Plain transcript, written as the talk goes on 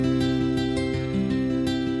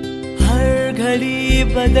घड़ी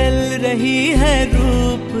बदल रही है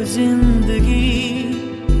रूप जिंदगी,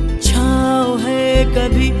 छाँव है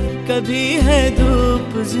कभी कभी है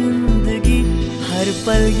धूप जिंदगी, हर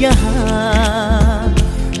पल यहाँ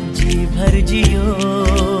जी भर जियो,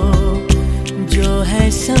 जो है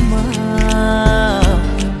समा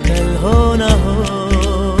कल हो न हो।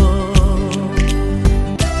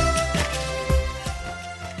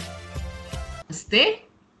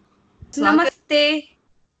 नमस्ते,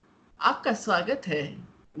 आपका स्वागत है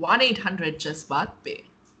 1-800 जज्बात पे।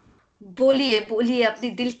 बोलिए बोलिए, अपनी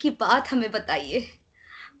दिल की बात हमें बताइए।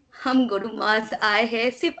 हम गुरुमास आए हैं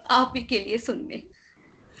सिर्फ आप ही के लिए सुनने।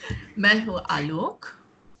 मैं हूँ आलोक,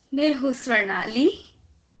 मैं हूँ स्वर्णाली,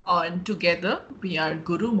 और टुगेदर वी आर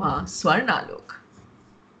गुरु माँ स्वर्णालोक।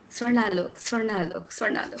 स्वर्णालोक स्वर्णालोक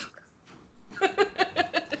स्वर्णालोक।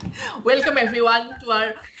 Welcome everyone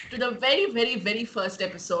to the very first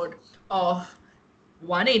episode of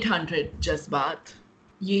 1-800 जज्बात।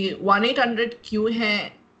 ये 1-800 क्यों है,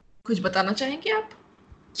 कुछ बताना चाहेंगे आप?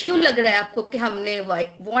 क्यों लग रहा है आपको कि हमने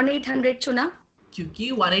 1-800 चुना? क्योंकि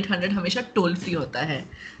 1-800 हमेशा टोल फ्री होता है,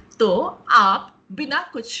 तो आप बिना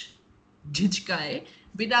कुछ झिझकाए,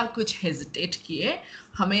 बिना कुछ हेजिटेट किए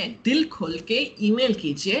हमें दिल खोल के ईमेल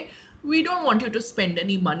कीजिए। We don't want you to spend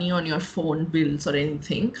any money on your phone bills or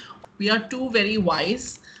anything. We are two very wise,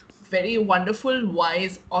 very wonderful,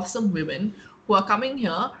 wise, awesome women who are coming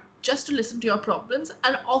here just to listen to your problems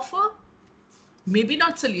and offer maybe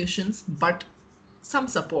not solutions, but some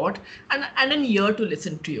support and an ear to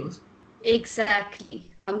listen to you. Exactly.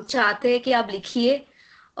 हम चाहते हैं कि आप लिखिए,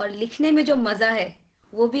 और लिखने में जो मजा है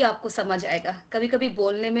वो भी आपको समझ आएगा। कभी कभी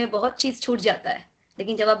बोलने में बहुत चीज छूट जाता है,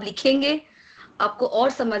 लेकिन जब आप लिखेंगे आपको और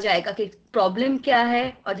समझ आएगा कि प्रॉब्लम क्या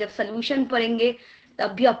है, और जब सलूशन पढ़ेंगे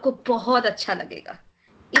तब भी आपको बहुत अच्छा लगेगा।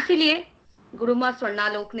 इसीलिए गुरुमा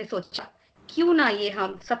स्वर्णालोक ने सोचा क्यों ना ये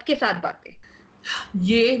हम सबके साथ बातें।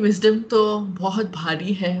 ये विजडम तो बहुत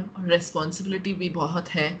भारी है और रेस्पॉन्सिबिलिटी भी बहुत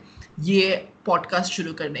है ये पॉडकास्ट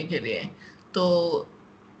शुरू करने के लिए। तो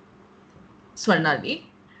स्वर्णाली,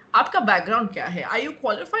 आपका बैकग्राउंड क्या है? Are you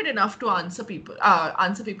qualified enough to answer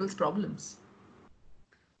peoples problems?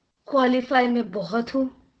 Qualify में बहुत हूँ,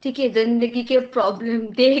 ठीक है। जिंदगी के प्रॉब्लम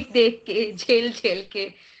देख देख के, झेल झेल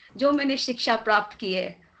के जो मैंने शिक्षा प्राप्त की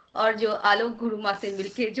है, और जो आलोक गुरुमा से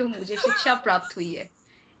मिलके जो मुझे शिक्षा प्राप्त हुई है,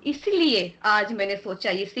 इसलिए आज मैंने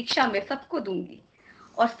सोचा ये शिक्षा मैं सबको दूंगी,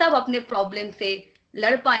 और सब अपने प्रॉब्लम से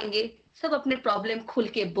लड़ पाएंगे, सब अपने प्रॉब्लम खुल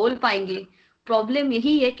के बोल पाएंगे। प्रॉब्लम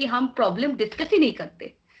यही है कि हम प्रॉब्लम डिस्कस ही नहीं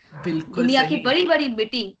करते। बिल्कुल दुनिया सही। की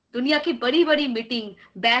बड़ी बड़ी मीटिंग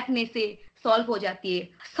बैठने से सॉल्व हो जाती है।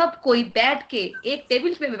 सब कोई बैठ के एक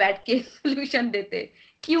टेबल पे बैठ के सॉल्यूशन देते।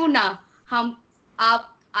 क्यों ना हम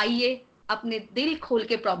आप आइए, अपने दिल खोल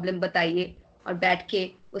के प्रॉब्लम बताइए और बैठ के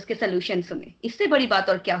उसके सॉल्यूशन सुने। इससे बड़ी बात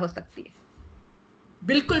और क्या हो सकती है?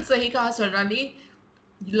 बिल्कुल सही कहा Swarnali.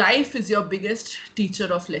 Life is your biggest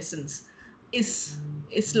teacher of lessons.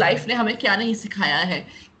 इस लाइफ ने हमें क्या नहीं सिखाया है,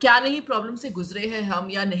 क्या नहीं प्रॉब्लम से गुजरे हैं हम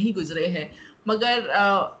या नहीं गुजरे हैं। मगर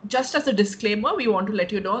just as a disclaimer, we want to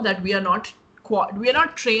let you know that we are not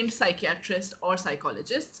trained psychiatrists or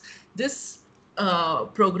psychologists. This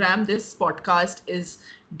program, this podcast is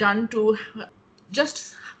done to just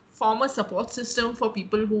form a support system for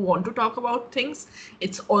people who want to talk about things.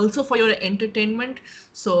 It's also for your entertainment.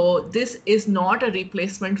 So this is not a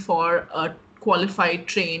replacement for a qualified,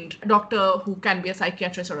 trained doctor who can be a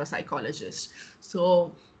psychiatrist or a psychologist. So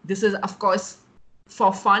this is, of course,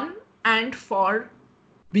 for fun and for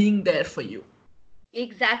being there for you.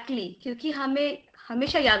 Exactly, क्योंकि हमें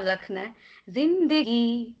हमेशा याद रखना है,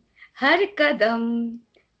 जिंदगी हर कदम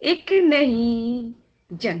एक नई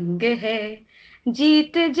जंग है,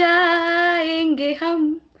 जीत जाएंगे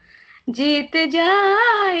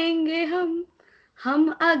हम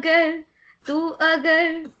अगर तू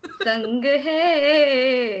अगर संग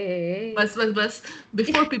है। बस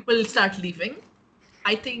before people start leaving,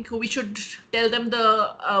 I think we should tell them the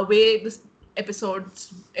way this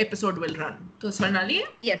episode will run. तो स्वर्णाली,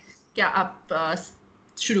 yes, क्या आप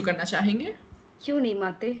शुरू करना चाहेंगे? क्यों नहीं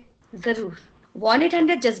माते, जरूर।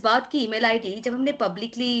 1-800 जज्बात की ईमेल आईडी जब हमने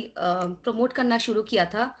पब्लिकली प्रमोट करना शुरू किया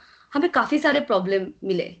था, हमें काफी सारे प्रॉब्लम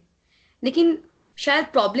मिले, लेकिन शायद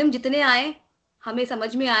प्रॉब्लम जितने आए हमें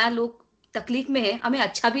समझ में आया लोग तकलीफ में है, हमें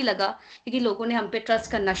अच्छा भी लगा, क्योंकि लोगों ने हम पे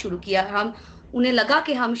ट्रस्ट करना शुरू किया। उन्हें लगा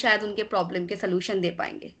कि हम शायद उनके प्रॉब्लम के सलूशन दे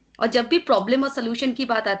पाएंगे। और जब भी प्रॉब्लम और सलूशन की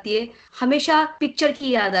बात आती है, हमेशा पिक्चर की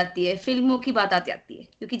याद आती है, फिल्मों की बात आती है,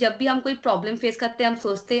 क्योंकि जब भी हम कोई प्रॉब्लम फेस करते हैं हम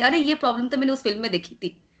सोचते हैं अरे ये प्रॉब्लम तो मैंने उस फिल्म में देखी थी,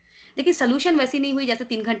 लेकिन सलूशन वैसी नहीं हुई जैसे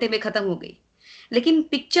 3 घंटे में खत्म हो गई। लेकिन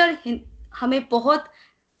पिक्चर हमें बहुत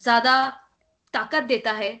ज्यादा ताकत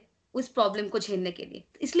देता है उस प्रॉब्लम को झेलने के लिए।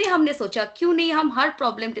 इसलिए हमने सोचा क्यों नहीं हम हर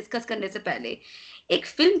प्रॉब्लम डिस्कस करने से पहले एक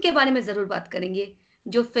फिल्म के बारे में जरूर बात करेंगे,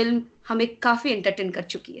 जो फिल्म हमें काफी एंटरटेन कर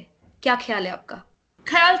चुकी है। क्या ख्याल है आपका?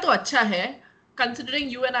 ख्याल तो अच्छा है. Considering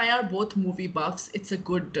you and I are both movie buffs, it's a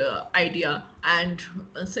good idea. And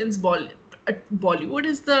since Bollywood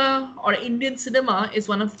is or Indian cinema is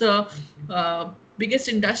one of the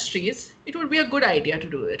biggest industries, it would be a good idea to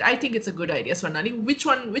do it. I think it's a good idea. Swarnali,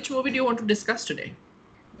 which movie do you want to discuss today?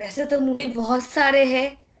 वैसे तो movie बहुत सारे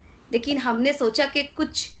हैं, लेकिन हमने सोचा कि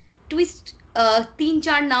कुछ ट्विस्ट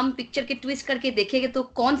 3-4 नाम पिक्चर के ट्विस्ट करके देखेंगे तो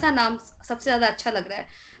कौन सा नाम सबसे ज्यादा अच्छा लग रहा है।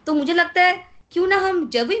 तो मुझे लगता है क्यों ना हम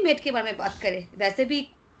जब वी मेट के बारे में बात करें। वैसे भी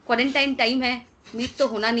क्वारंटाइन टाइम है, मीट तो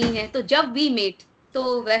होना नहीं है, तो जब वी मेट,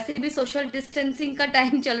 तो वैसे भी सोशल डिस्टेंसिंग का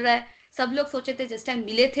टाइम चल रहा है। सब लोग सोचे थे जिस टाइम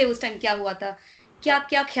मिले थे उस टाइम क्या हुआ था। क्या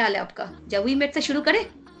क्या ख्याल है आपका? जब वी मेट से शुरू करें?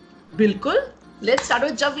 बिल्कुल, let's start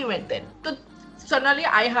with Jab We Met then. तो Sonali,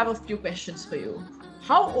 I have a few questions for you.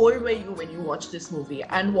 How old were you when you watched this movie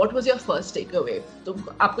and what was your first takeaway? तो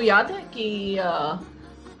आपको याद है कि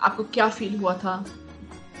आपको क्या फील हुआ था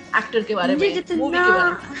एक्टर के बारे में, मूवी के बारे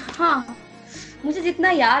में? हाँ, मुझे जितना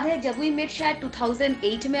याद है जब वी मेट शायद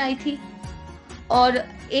 2008 में आई थी, और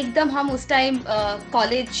एकदम हम उस टाइम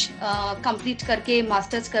कॉलेज कंप्लीट करके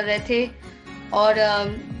मास्टर्स कर रहे थे। और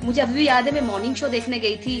मुझे अभी भी याद है मैं मॉर्निंग शो देखने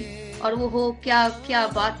गई थी, और वो हो क्या क्या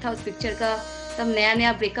बात था उस पिक्चर का। तब नया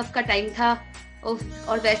नया ब्रेकअप का टाइम था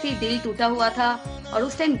और वैसे ही दिल टूटा हुआ था। और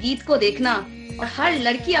उस टाइम गीत को देखना, और हर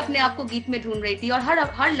लड़की अपने आप को गीत में ढूंढ रही थी, और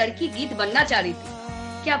हर लड़की गीत बनना चाह रही थी।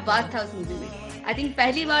 क्या बात था उस मूवी में। आई थिंक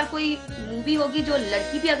पहली बार कोई मूवी होगी जो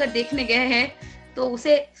लड़की भी अगर देखने गए हैं तो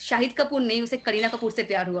उसे शाहिद कपूर नहीं, उसे करीना कपूर से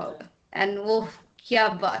प्यार हुआ होगा। एंड वो क्या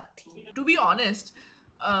बात थी। To be honest,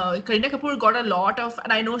 Kareena Kapoor got a lot of,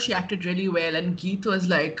 and I know she acted really well, and Geet was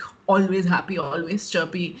like always happy, always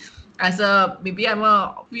chirpy. Maybe I'm a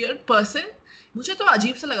weird person. मुझे तो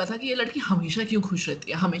अजीब सा लगा था कि ये लड़की हमेशा क्यों खुश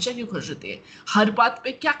रहती है, हर बात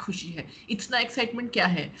पे क्या खुशी है, इतना एक्साइटमेंट क्या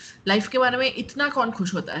है, लाइफ के बारे में इतना कौन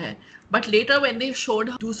खुश होता है। But later when they showed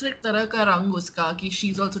दूसरे तरह का रंग उसका, कि she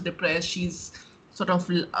is also depressed, she is sort of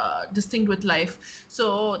distinct with life, so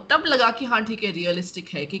तब लगा कि हाँ ठीक है, रियलिस्टिक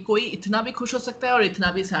है कि कोई इतना भी खुश हो सकता है और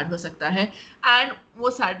इतना भी सैड हो सकता है, एंड वो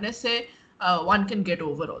सैडनेस से one can get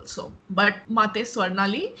over also. But माते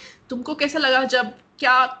स्वर्णाली, तुमको कैसा लगा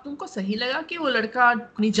क्या तुमको सही लगा कि वो लड़का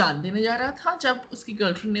अपनी जान देने जा रहा था जब उसकी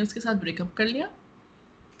गर्लफ्रेंड ने उसके साथ ब्रेकअप कर लिया?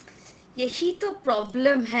 यही तो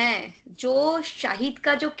प्रॉब्लम है, जो शाहिद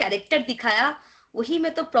का जो कैरेक्टर दिखाया वही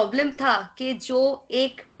में तो प्रॉब्लम था, कि जो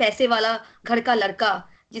एक पैसे वाला घर का लड़का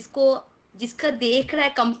जिसका देख रहा है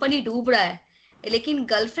कंपनी डूब रहा है, लेकिन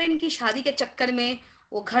गर्लफ्रेंड की शादी के चक्कर में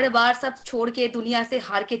वो घर बार सब छोड़ के दुनिया से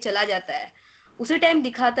हार के चला जाता है। उसी टाइम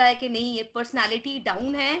दिखाता है कि नहीं, ये पर्सनालिटी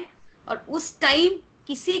डाउन है, और उस टाइम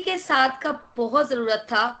किसी के साथ का बहुत जरूरत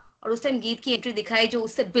था, और उस टाइम गीत की एंट्री दिखाई जो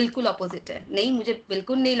उससे बिल्कुल अपोजिट है। नहीं, मुझे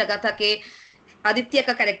बिल्कुल नहीं लगा था कि आदित्य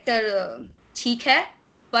का कैरेक्टर ठीक है,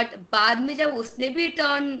 बट बाद में जब उसने भी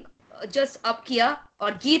टर्न जस्ट अप किया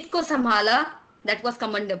और गीत को संभाला, दैट वाज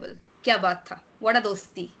कमेंडेबल। क्या बात था, व्हाट अ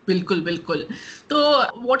दोस्ती। बिल्कुल बिल्कुल। तो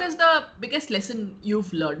what is the biggest lesson you have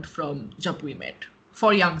learned from जब वी मेट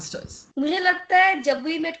फॉर यंगस्टर्स? मुझे लगता है जब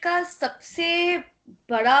वी मेट का सबसे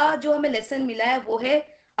बड़ा जो हमें लेसन मिला है वो है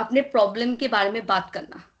अपने प्रॉब्लम के बारे में बात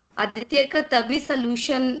करना। आदित्य का तभी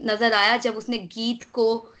सलूशन नजर आया जब उसने गीत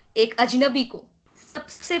को, एक अजनबी को,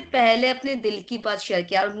 सबसे पहले अपने दिल की बात शेयर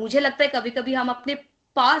किया। और मुझे लगता है कभी कभी हम अपने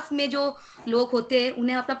पास में जो लोग होते हैं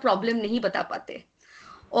उन्हें अपना प्रॉब्लम नहीं बता पाते,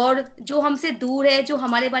 और जो हमसे दूर है, जो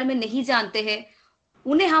हमारे बारे में नहीं जानते हैं,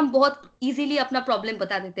 उन्हें हम बहुत इजीली अपना प्रॉब्लम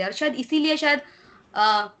बता देते हैं। और शायद इसीलिए शायद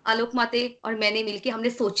आलोक माते और मैंने मिलके हमने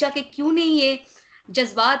सोचा कि क्यों नहीं ये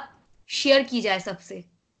जज्बात शेयर की जाए सबसे।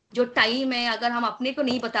 जो टाइम है, अगर हम अपने को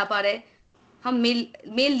नहीं बता पा रहे, हम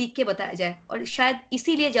मेल लिख के बताया जाए, और शायद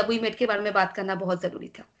इसीलिए जब वी मेट के बारे में बात करना बहुत जरूरी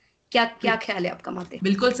था। क्या ख्याल है आपका माते?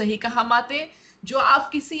 बिल्कुल सही कहा माते। जो आप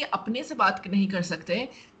किसी अपने से बात नहीं कर सकते,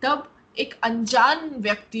 तब एक अनजान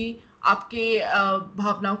व्यक्ति आपके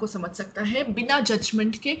भावनाओं को समझ सकता है बिना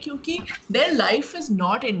जजमेंट के, क्योंकि their life is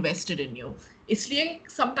not invested in you. इसलिए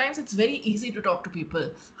sometimes it's very easy to talk to people.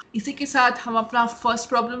 इसी के साथ हम अपना फर्स्ट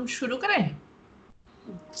प्रॉब्लम शुरू करें?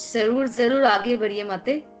 जरूर आगे बढ़िए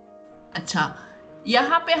माते। अच्छा,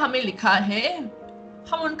 यहाँ पे हमें लिखा है,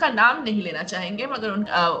 हम उनका नाम नहीं लेना चाहेंगे,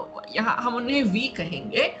 मगर यहाँ हम उन्हें वी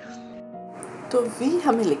कहेंगे। तो वी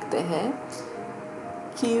हमें लिखते हैं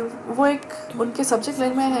कि वो एक उनके सब्जेक्ट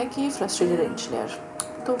लाइन में है कि फ्रस्ट्रेटेड इंजीनियर।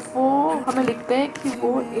 तो वो हमें लिखते हैं कि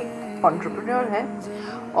वो एक एंटरप्रेन्योर है,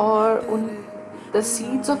 और the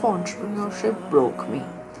seeds of entrepreneurship broke me.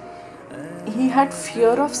 He had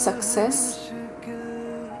fear of success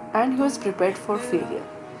and he was prepared for failure,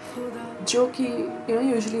 जो कि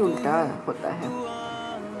यूजुअली उल्टा होता है।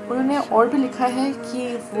 उन्होंने और भी लिखा है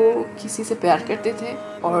कि वो किसी से प्यार करते थे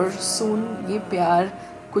और सून ये प्यार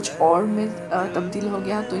कुछ और में तब्दील हो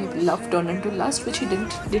गया, तो ये love turn into lust which he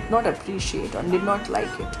did not appreciate और did not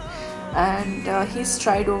like it, and he's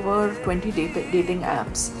tried over 20 dating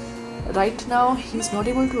apps. Right now he's not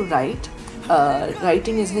able to write.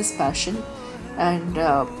 Writing is his passion, and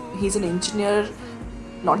he's an engineer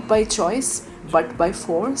not by choice but by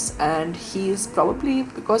force, and he is probably,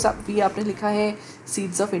 because आपने लिखा है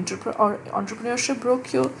seeds of entrepreneurship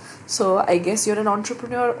broke you, so I guess you're an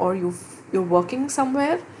entrepreneur or you're working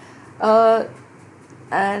somewhere,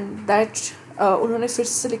 and that उन्होंने फिर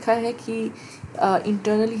से लिखा है कि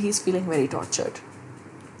internally he is feeling very tortured.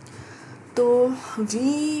 तो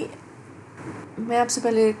मैं आपसे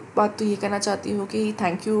पहले एक बात तो ये कहना चाहती हूँ कि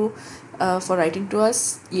thank you for writing to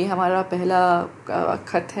अस। ये हमारा पहला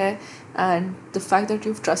खत है, and the fact that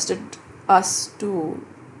you trusted us to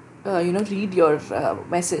read your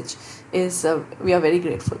message is we are very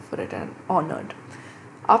grateful for it and honoured.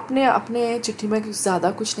 आपने अपने चिट्ठी में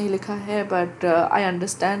ज़्यादा कुछ नहीं लिखा है, but I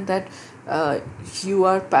understand that you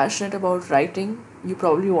are passionate about writing. You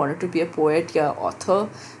probably wanted to be a poet or author,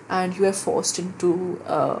 and you are forced into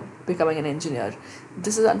becoming an engineer.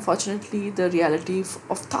 This is unfortunately the reality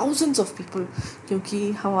of thousands of people, क्योंकि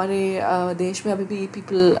हमारे देश में अभी भी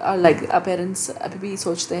people are like parents अभी भी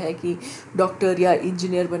सोचते हैं कि डॉक्टर या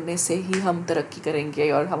इंजीनियर बनने से ही हम तरक्की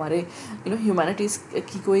करेंगे, और हमारे ह्यूमैनिटीज़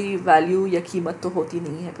की कोई वैल्यू या कीमत तो होती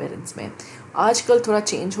नहीं है पेरेंट्स में। आजकल थोड़ा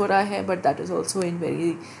चेंज हो रहा है, but that is also in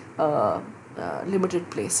very limited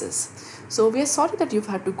places. So we are sorry that you've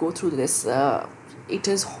had to go through this. It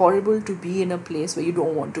is horrible to be in a place where you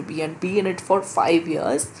don't want to be and be in it for 5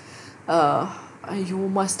 years. You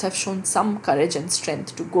must have shown some courage and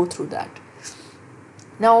strength to go through that.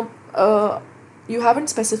 Now, you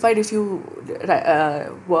haven't specified if you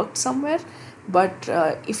worked somewhere, but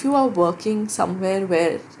if you are working somewhere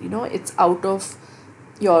where it's out of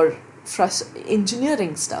your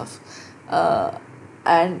engineering stuff,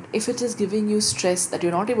 and if it is giving you stress that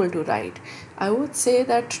you're not able to write, I would say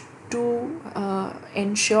that to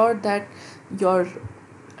ensure that your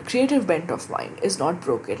creative bent of mind is not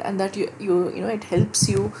broken, and that you it helps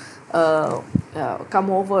you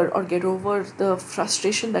come over or get over the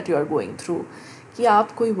frustration that you are going through, कि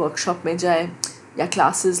आप कोई workshop में जाए या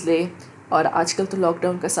classes ले, और आजकल तो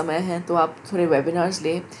लॉकडाउन का समय है तो आप थोड़े वेबिनार्स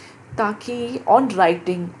ले, ताकि on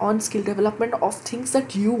writing, on skill development of things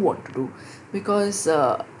that you want to do, because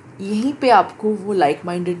यहीं पे आपको वो लाइक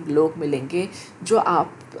माइंडेड लोग मिलेंगे जो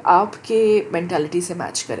आपके मेंटालिटी से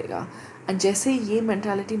मैच करेगा, एंड जैसे ये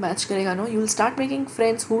मेंटालिटी मैच करेगा you will start making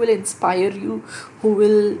friends who will inspire you, who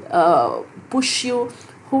will push you,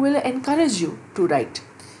 who will encourage you to write.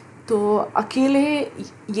 तो अकेले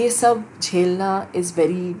ये सब झेलना is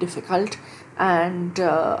very difficult, and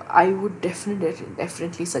I would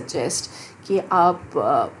definitely suggest कि आप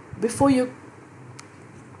before you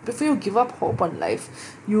give up hope on life,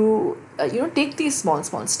 you take these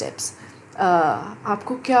small steps.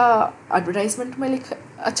 आपको क्या advertisement में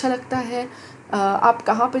अच्छा लगता है, आप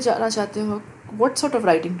कहाँ पे जाना चाहते हो, what sort of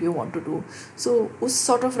writing do you want to do? So उस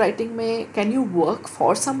sort of writing में can you work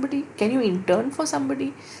for somebody, can you intern for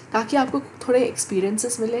somebody, ताकि आपको थोड़े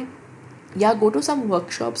experiences मिले, या go to some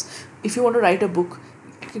workshops. If you want to write a book,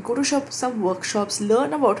 go to some workshops,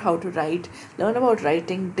 learn about how to write, learn about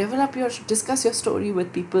writing, discuss your story with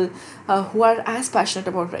people who are as passionate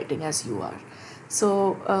about writing as you are. So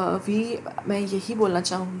मैं यही बोलना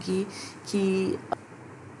चाहूँगी कि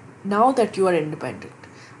now that you are independent,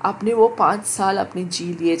 आपने वो 5 साल अपने जी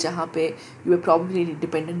लिए जहाँ पे you were probably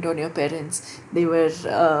dependent on your parents, they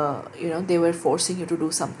were forcing you to do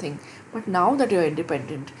something, but now that you're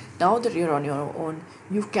independent, now that you're on your own,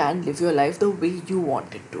 you can live your life the way you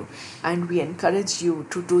want it to, and we encourage you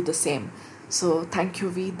to do the same. So thank you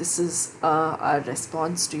V, this is our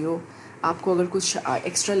response to you. आपको अगर कुछ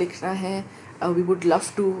extra लिखना है, we would love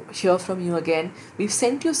to hear from you again. We've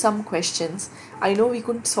sent you some questions. I know we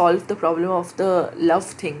couldn't solve the problem of the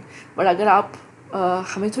love thing, but अगर आप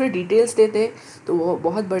हमें थोड़े details देते तो वो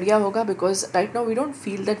बहुत बढ़िया होगा, because right now we don't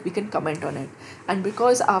feel that we can comment on it, and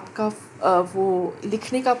because आपका वो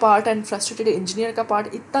लिखने का पार्ट एंड फ्रस्ट्रेटेड इंजीनियर का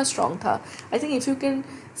पार्ट इतना स्ट्रॉन्ग था, I think if you can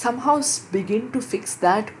somehow begin to fix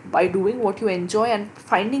that by doing what you enjoy and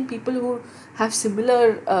finding people who have similar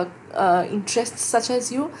interests such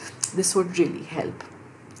as you, this would really help.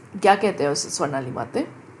 क्या कहते हो स्वर्णाली माते?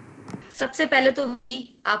 सबसे पहले तो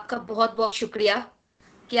आपका बहुत बहुत शुक्रिया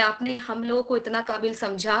कि आपने हम लोगों को इतना काबिल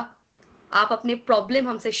समझा, आप अपने प्रॉब्लम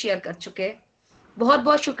हमसे शेयर कर चुके, बहुत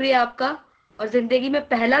बहुत शुक्रिया आपका। और जिंदगी में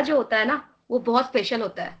पहला जो होता है ना वो बहुत स्पेशल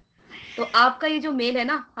होता है। तो आपका ये जो मेल है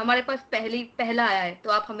ना हमारे पास पहला आया है, तो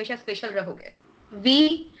आप हमेशा स्पेशल रहोगे।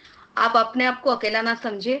 वी, आप अपने आप को अकेला ना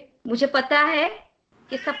समझे। मुझे पता है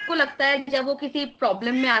कि सबको लगता है जब वो किसी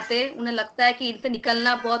प्रॉब्लम में आते हैं उन्हें लगता है कि इनसे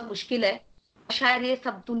निकलना बहुत मुश्किल है, शायद ये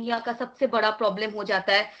सब दुनिया का सबसे बड़ा प्रॉब्लम हो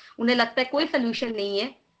जाता है, उन्हें लगता है कोई सोल्यूशन नहीं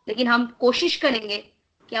है। लेकिन हम कोशिश करेंगे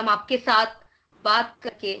कि हम आपके साथ बात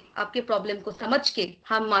करके आपके प्रॉब्लम को समझ के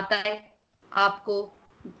हम माताएं आपको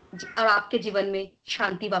और आपके जीवन में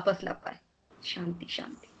शांति वापस ला पाए। शांति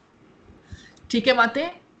शांति। ठीक है माते,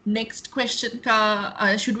 नेक्स्ट क्वेश्चन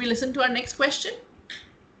का should we listen to our next question?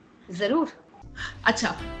 जरूर।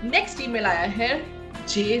 अच्छा, नेक्स्ट ईमेल आया है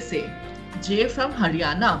जे से, जे फ्रॉम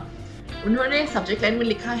हरियाणा। उन्होंने सब्जेक्ट लाइन में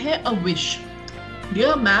लिखा है a wish.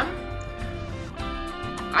 Dear ma'am,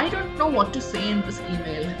 I don't know what to say in this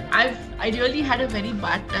email. I really had a very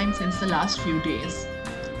bad time since the last few days.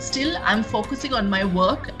 Still, I'm focusing on my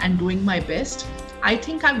work and doing my best. I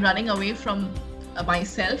think I'm running away from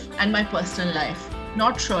myself and my personal life.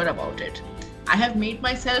 Not sure about it. I have made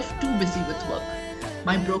myself too busy with work.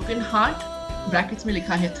 My broken heart, brackets में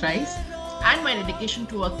लिखा है thrice, and my dedication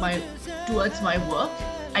towards my work,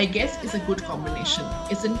 I guess is a good combination,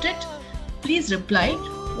 isn't it? Please reply.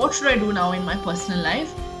 What should I do now in my personal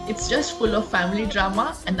life? It's just full of family drama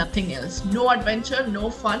and nothing else. No adventure, no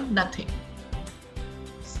fun, nothing.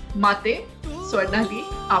 माते, स्वर्णाली,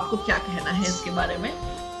 आपको क्या कहना है इसके बारे में?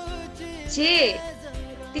 जे,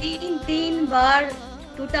 3 बार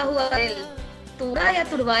टूटा हुआ दिल तोड़ा या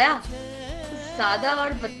तुड़वाया? सादा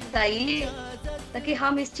और बताइए ताकि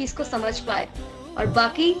हम इस चीज को समझ पाए। और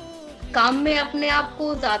बाकी काम में अपने आप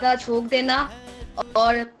को ज्यादा झोंक देना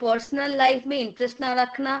और पर्सनल लाइफ में इंटरेस्ट ना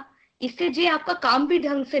रखना, इससे जे आपका काम भी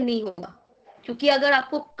ढंग से नहीं होगा। क्योंकि अगर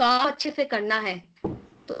आपको काम अच्छे से करना है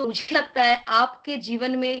तो मुझे लगता है आपके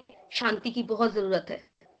जीवन में शांति की बहुत जरूरत है।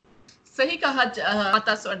 सही कहा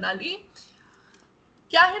माता स्वर्णाली।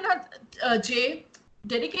 क्या है ना जे,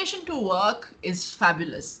 dedication to work is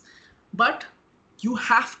fabulous, but you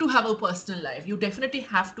have to have a personal life. You definitely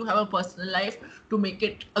have to have a personal life to make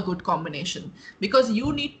it a good combination, because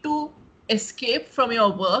you need to escape from your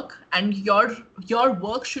work, and your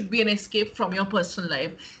work should be an escape from your personal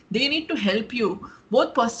life. They need to help you.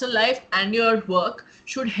 Both personal life and your work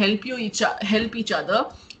should help each other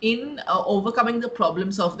in overcoming the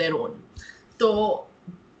problems of their own. So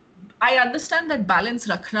I understand that balance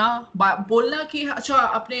रखना, बोलना कि अच्छा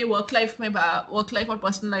अपने work life और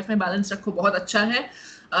personal life में balance रखो बहुत अच्छा है.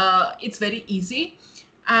 It's very easy,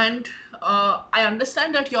 and I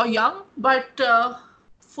understand that you're young, but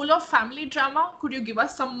full of family drama. Could you give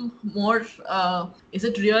us some more? Is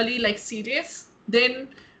it really like serious? Then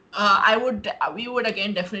we would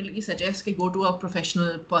again definitely suggest कि go to a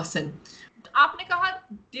professional person. आपने कहा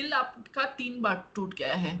दिल आपका 3 बार टूट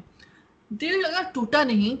गया है. दिल अगर टूटा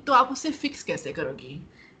नहीं तो आप उसे फिक्स कैसे करोगी?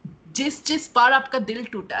 जिस बार आपका दिल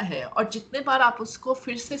टूटा है और जितने बार आप उसको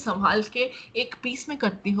फिर से संभाल के एक पीस में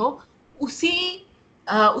करती हो,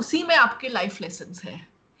 उसी में आपके लाइफ लेसन्स है.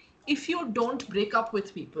 If you don't break up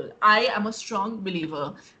with people, I am a strong believer,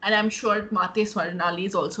 and I'm sure Mate Swarnali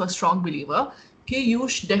is also a strong believer, that you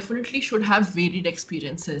definitely should have varied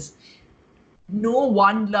experiences. No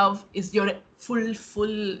one love is your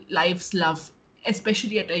full life's love,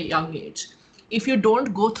 especially at a young age. If you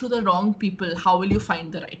don't go through the wrong people, how will you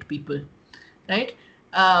find the right people? Right?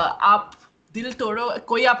 आप दिल तोड़ो,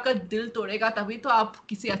 कोई आपका दिल तोड़ेगा तभी तो आप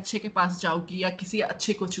किसी अच्छे के पास जाओगी या किसी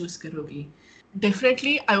अच्छे को चूज करोगी.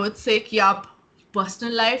 Definitely, I would say कि आप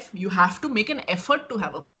personal life, you have to make an effort to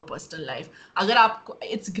have a personal life. अगर आप,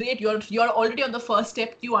 it's great, you're already on the first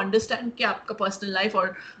step, you understand कि आपका personal life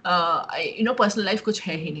और personal life कुछ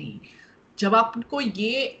है ही नहीं. जब आपको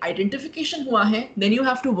ये identification हुआ है, then you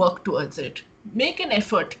have to work towards it. Make an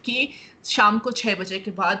effort कि शाम को 6 बजे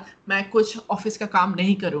के बाद मैं कुछ ऑफिस का काम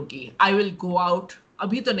नहीं करूँगी. I will go out.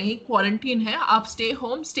 अभी तो नहीं, quarantine है, आप stay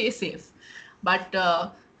home, stay safe. But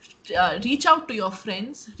reach out to your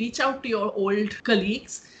friends, reach out to your old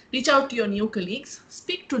colleagues, reach out to your new colleagues,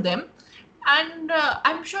 speak to them, and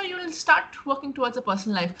I'm sure you will start working towards a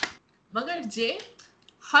personal life. मगर जे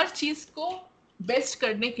हर चीज़ को best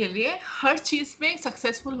करने के लिए, हर चीज़ में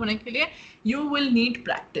successful होने के लिए, you will need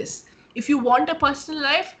practice. If you want a personal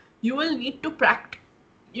life, you will need to practice.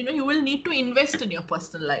 You will need to invest in your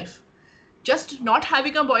personal life. Just not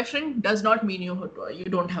having a boyfriend does not mean you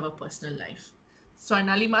don't have a personal life.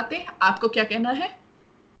 Swarnali माते, आपको क्या कहना है?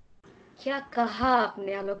 क्या कहा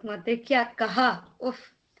आपने आलोक माते, क्या कहा. उफ,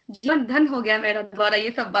 जीवन धन हो गया मेरा द्वारा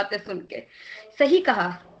ये सब बातें सुन के. सही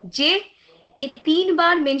कहा जे. 3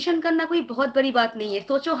 बार मेंशन करना कोई बहुत बड़ी बात नहीं है.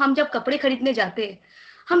 सोचो हम जब कपड़े खरीदने जाते हैं,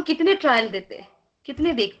 हम कितने ट्रायल देते हैं,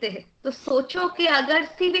 कितने देखते हैं। तो सोचो कि अगर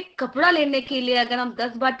सिर्फ एक कपड़ा लेने के लिए अगर हम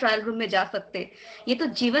 10 बार ट्रायल रूम में जा सकते, ये तो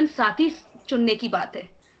जीवन साथी चुनने की बात है।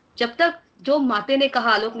 जब तक जो माते ने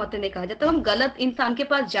कहा, आलोक माते ने कहा, जब तक हम गलत इंसान के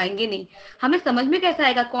पास जाएंगे नहीं, हमें समझ में कैसे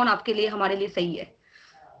आएगा कौन आपके लिए, हमारे लिए सही है।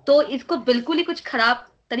 तो इसको बिल्कुल ही कुछ खराब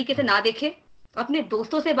तरीके से ना देखे, अपने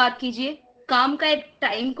दोस्तों से बात कीजिए, काम का एक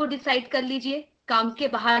टाइम को डिसाइड कर लीजिए, काम के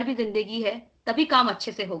बाहर भी जिंदगी है, तभी काम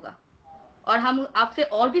अच्छे से होगा। और हम आपसे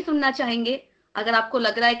और भी सुनना चाहेंगे, अगर आपको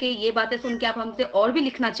लग रहा है कि ये बातें सुन के आप हमसे और भी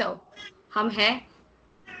लिखना चाहो, हम हैं,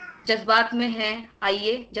 जज्बात में हैं,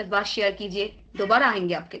 आइए जज्बात शेयर कीजिए, दोबारा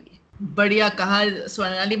आएंगे आपके लिए। बढ़िया कहा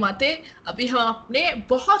स्वर्णाली माते। अभी हम अपने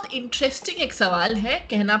बहुत इंटरेस्टिंग एक सवाल है,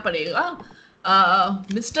 कहना पड़ेगा,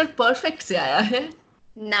 मिस्टर परफेक्ट से आया है।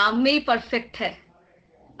 नाम में ही परफेक्ट है,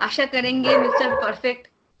 आशा करेंगे मिस्टर परफेक्ट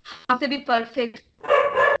हमसे भी परफेक्ट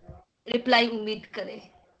रिप्लाई उम्मीद करे।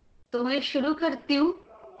 तो मैं शुरू करती हूँ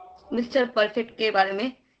मिस्टर परफेक्ट के बारे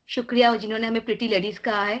में। शुक्रिया जिन्होंने हमें प्रिटी लेडीज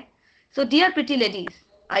कहा है। So dear pretty ladies,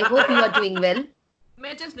 I hope you are doing well.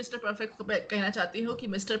 मैं जस्ट मिस्टर परफेक्ट को कहना चाहती हूँ कि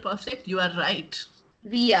mister perfect you are right,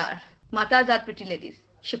 we are माताज आर प्रिटी लेडीज।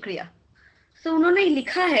 शुक्रिया। सो उन्होंने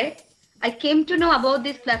लिखा है, I came to know about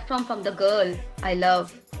this platform from the girl I love.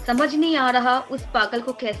 समझ नहीं आ रहा उस पागल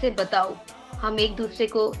को कैसे बताऊं, हम एक दूसरे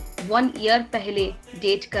को 1 ईयर पहले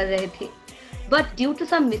डेट कर रहे थे, but due to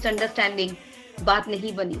some misunderstanding बात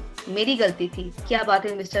नहीं बनी, मेरी गलती थी। क्या बात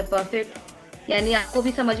है मिस्टर परफेक्ट, यानी आपको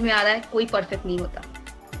भी समझ में आ रहा है कोई परफेक्ट नहीं होता,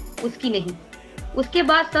 उसकी नहीं। उसके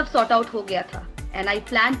बाद सब सॉर्ट आउट हो गया था and I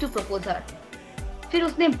plan to propose her. फिर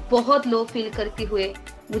उसने बहुत लो फील करते हुए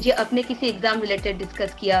मुझे अपने किसी एग्जाम रिलेटेड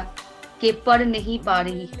डिस्कस किया कि पढ़ नहीं पा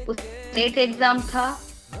रही, उस नेट एग्जाम था।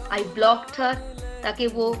 आई ब्लॉक्ड हर ताकि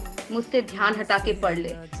वो मुझसे ध्यान हटा के पढ़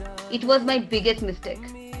ले। It was my biggest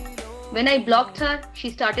mistake. When I blocked her, she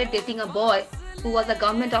started dating a boy who was a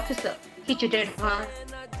government officer. He cheated her.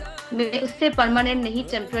 मैं उससे परमानेंट नहीं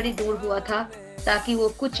टेम्पररी दूर हुआ था ताकि वो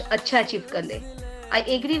कुछ अच्छा अचीव कर ले। I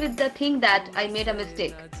agree with the thing that I made a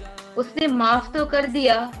mistake. उसने माफ तो कर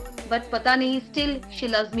दिया, but पता नहीं still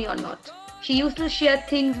she loves me or not. She used to share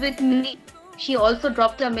things with me. She also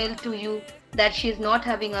dropped a mail to you that she is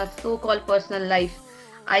not having a so-called personal life.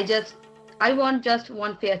 I want just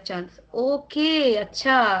one fair chance. Okay,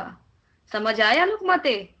 अच्छा, समझ आया लोग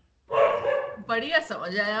माते? बढ़िया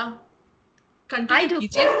समझ आया। Continue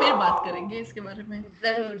कीजिए, फिर बात करेंगे इसके बारे में।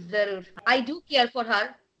 जरूर जरूर। I do care for her.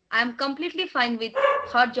 I am completely fine with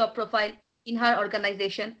her job profile in her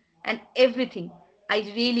organization and everything. I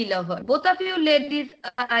really love her. Both of you ladies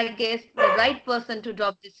are, I guess, the right person to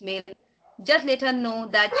drop this mail. Just let her know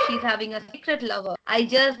that she's having a secret lover. I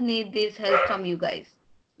just need this help from you guys.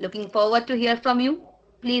 Looking forward to hear from you.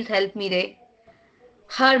 Please help me, Ray.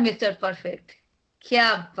 Her mister perfect, क्या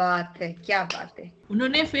बात है, क्या बात है।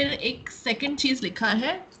 उन्होंने फिर एक second चीज लिखा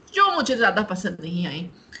है जो मुझे ज्यादा पसंद नहीं आई।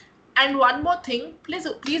 And one more thing,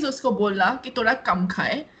 please उसको बोलना कि थोड़ा कम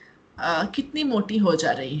खाए, कितनी मोटी हो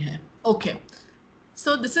जा रही है। Okay,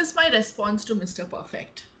 so this is my response to mister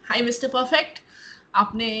perfect. Hi mister perfect,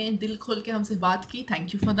 आपने दिल खोल के हमसे बात की,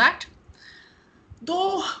 थैंक यू फॉर दैट।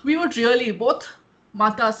 दो वी वुड रियली, बोथ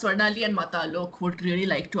माता Swarnali and Mata Alok would really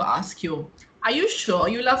like to ask you, are you sure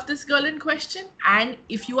you love this girl in question? And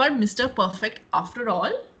if you are Mr. Perfect after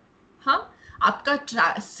all, हाँ, आपका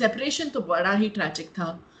separation तो बड़ा ही tragic था,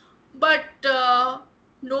 but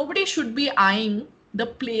nobody should be eyeing the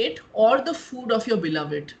plate or the food of your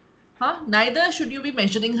beloved. हाँ, neither should you be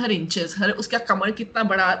measuring her inches, उसका कमर कितना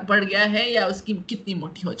बड़ा बढ़ गया है या उसकी कितनी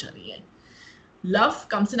मोटी हो जा रही है। Love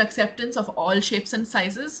comes in acceptance of all shapes and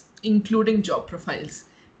sizes, including job profiles.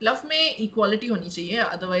 Love में equality होनी चाहिए,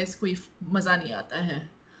 otherwise कोई मजा नहीं आता है।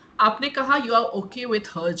 आपने कहा you are okay with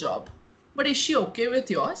her job, but is she okay with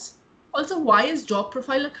yours? Also, why is job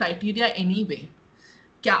profile a criteria anyway?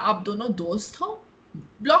 क्या आप दोनों दोस्त हो?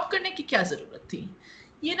 ब्लॉक करने की क्या जरूरत थी?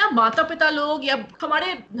 ये ना माता पिता लोग या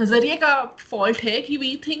हमारे नजरिए का फॉल्ट है कि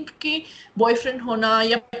वी थिंक कि बॉयफ्रेंड होना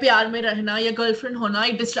या प्यार में रहना या गर्लफ्रेंड होना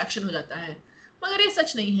एक डिस्ट्रैक्शन हो जाता है, मगर ये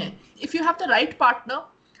सच नहीं है। If you have the right partner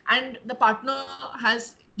and the partner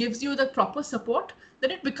gives you the proper support,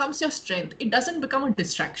 then it becomes your strength. It doesn't become a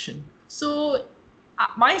distraction. So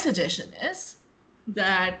my suggestion is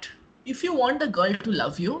that if you want the girl to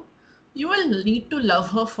love you, you will need to love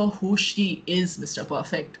her for who she is, Mr.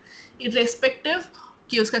 Perfect. Irrespective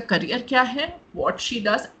कि उसका career क्या है, what she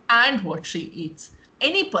does and what she eats.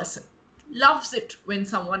 Any person loves it when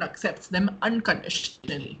someone accepts them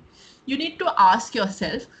unconditionally. You need to ask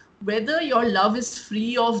yourself whether your love is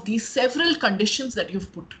free of these several conditions that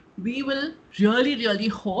you've put. We will really, really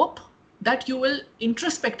hope that you will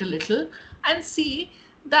introspect a little and see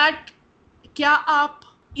that क्या आप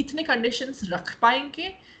इतने conditions रख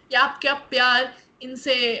पाएंगे या आपका प्यार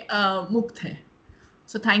इनसे मुक्त है?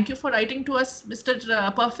 So thank you for writing to us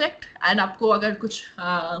mister perfect. And आपको अगर कुछ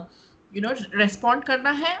रेस्पॉन्ड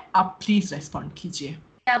करना है, आप प्लीज रेस्पॉन्ड कीजिए।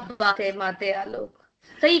 क्या बात है माते आलोक,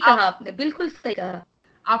 सही कहा आपने, बिल्कुल सही कहा।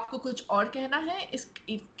 आपको कुछ और कहना है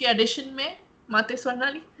इसके एडिशन में माते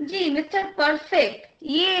स्वर्णाली? जी मिस्टर परफेक्ट,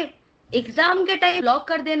 ये एग्जाम के टाइम ब्लॉक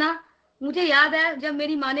कर देना, मुझे याद है जब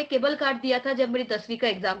मेरी माँ ने केबल काट दिया था जब मेरी 10वीं का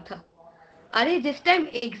एग्जाम था। अरे जिस टाइम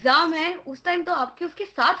एग्जाम है उस टाइम तो आपके उसके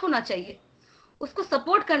साथ होना चाहिए, उसको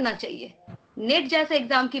सपोर्ट करना चाहिए। नेट जैसे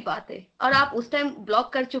एग्जाम की बात है और आप उस टाइम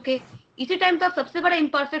ब्लॉक कर चुके, इसी टाइम तो आप सबसे बड़ा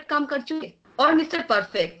इम्परफेक्ट काम कर चुके। और मिस्टर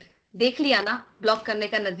परफेक्ट, देख लिया ना ब्लॉक करने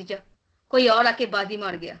का नतीजा, कोई और आके बाजी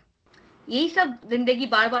मार गया। यही सब जिंदगी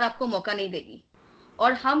बार बार आपको मौका नहीं देगी।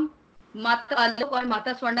 और हम माता आलोक और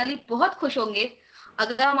माता स्वर्णाली बहुत खुश होंगे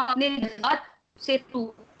अगर हम अपने जज्बात से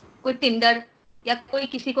थ्रू कोई टिंडर या कोई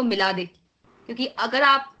किसी को मिला दे, क्योंकि अगर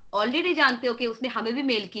आप ऑलरेडी जानते हो कि उसने हमें भी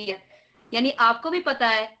मेल किया, यानी आपको भी पता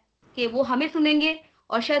है कि वो हमें सुनेंगे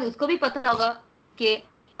और शायद उसको भी पता होगा कि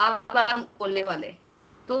आप बोलने वाले।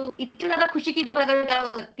 तो इतनी ज्यादा खुशी की बात अगर हो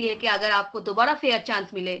सकती है कि अगर आपको दोबारा फेयर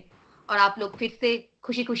चांस मिले और आप लोग फिर से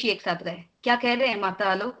खुशी खुशी एक साथ रहे। क्या कह रहे हैं माता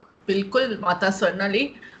आलोक? बिल्कुल माता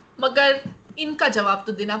स्वर्णाली, मगर इनका जवाब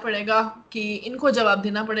तो देना पड़ेगा कि इनको जवाब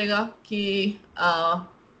देना पड़ेगा कि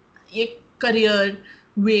ये करियर,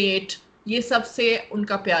 वेट, ये सब से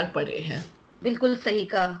उनका प्यार पड़े है। बिल्कुल सही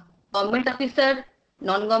कहा। Government officer,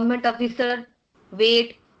 non government officer,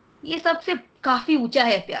 wait, ये सबसे काफी ऊंचा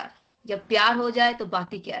है प्यार। जब प्यार हो जाए तो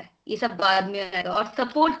बात ही क्या है, ये सब बाद में आएगा। और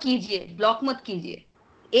सपोर्ट कीजिए, ब्लॉक मत कीजिए,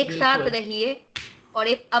 एक साथ रहिए और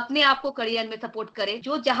एक अपने आप को करियर में सपोर्ट करें।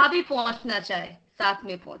 जो जहां भी पहुंचना चाहे साथ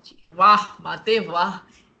में पहुंचिए। वाह माते वाह,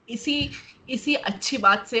 इसी अच्छी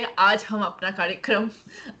बात से आज हम अपना कार्यक्रम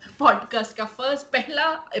पॉडकास्ट का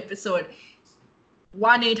पहला एपिसोड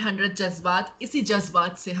 1-800 जज्बात, इसी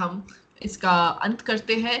जज्बात से हम इसका अंत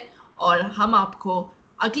करते हैं। और हम आपको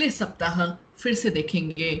अगले सप्ताह फिर से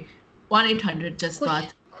देखेंगे 1-800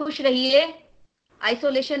 जज्बात। खुश रहिए,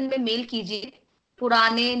 आइसोलेशन में मेल कीजिए,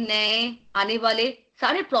 पुराने नए आने वाले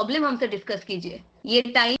सारे प्रॉब्लम हमसे डिस्कस कीजिए। ये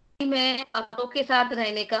टाइम है अपनों के साथ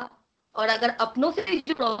रहने का, और अगर अपनों से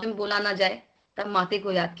जो प्रॉब्लम बोला ना जाए तब माते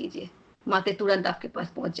को याद कीजिए, माते तुरंत आपके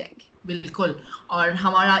पास पहुंच जाएंगे। बिल्कुल। और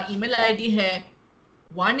हमारा ईमेल आईडी है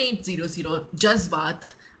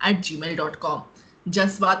 1800jazbaat@gmail.com।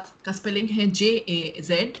 जज्बात का स्पेलिंग है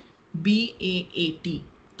JAZBAAT,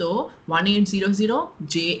 तो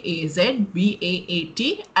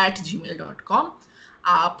 1800jazbaat@gmail.com।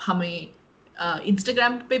 आप हमें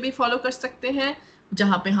इंस्टाग्राम पे भी फॉलो कर सकते हैं,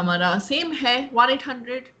 जहाँ पे हमारा सेम है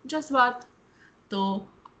 1-800 जज्बात। तो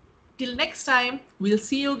till next time, we'll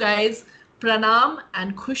see you guys। प्रणाम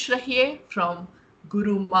एंड खुश रहिए फ्रॉम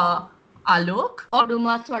गुरु माँ आलोक और गुरु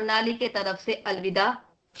माँ स्वर्णाली के तरफ से अलविदा।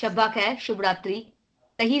 शब्बा खैर, शुभ रात्रि।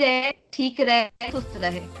 सही रहे, ठीक रहे, सुस्त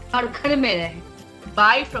रहे और घर में रहे।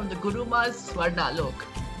 बाय फ्रॉम द गुरु माँ स्वर्णालोक।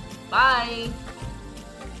 बाय।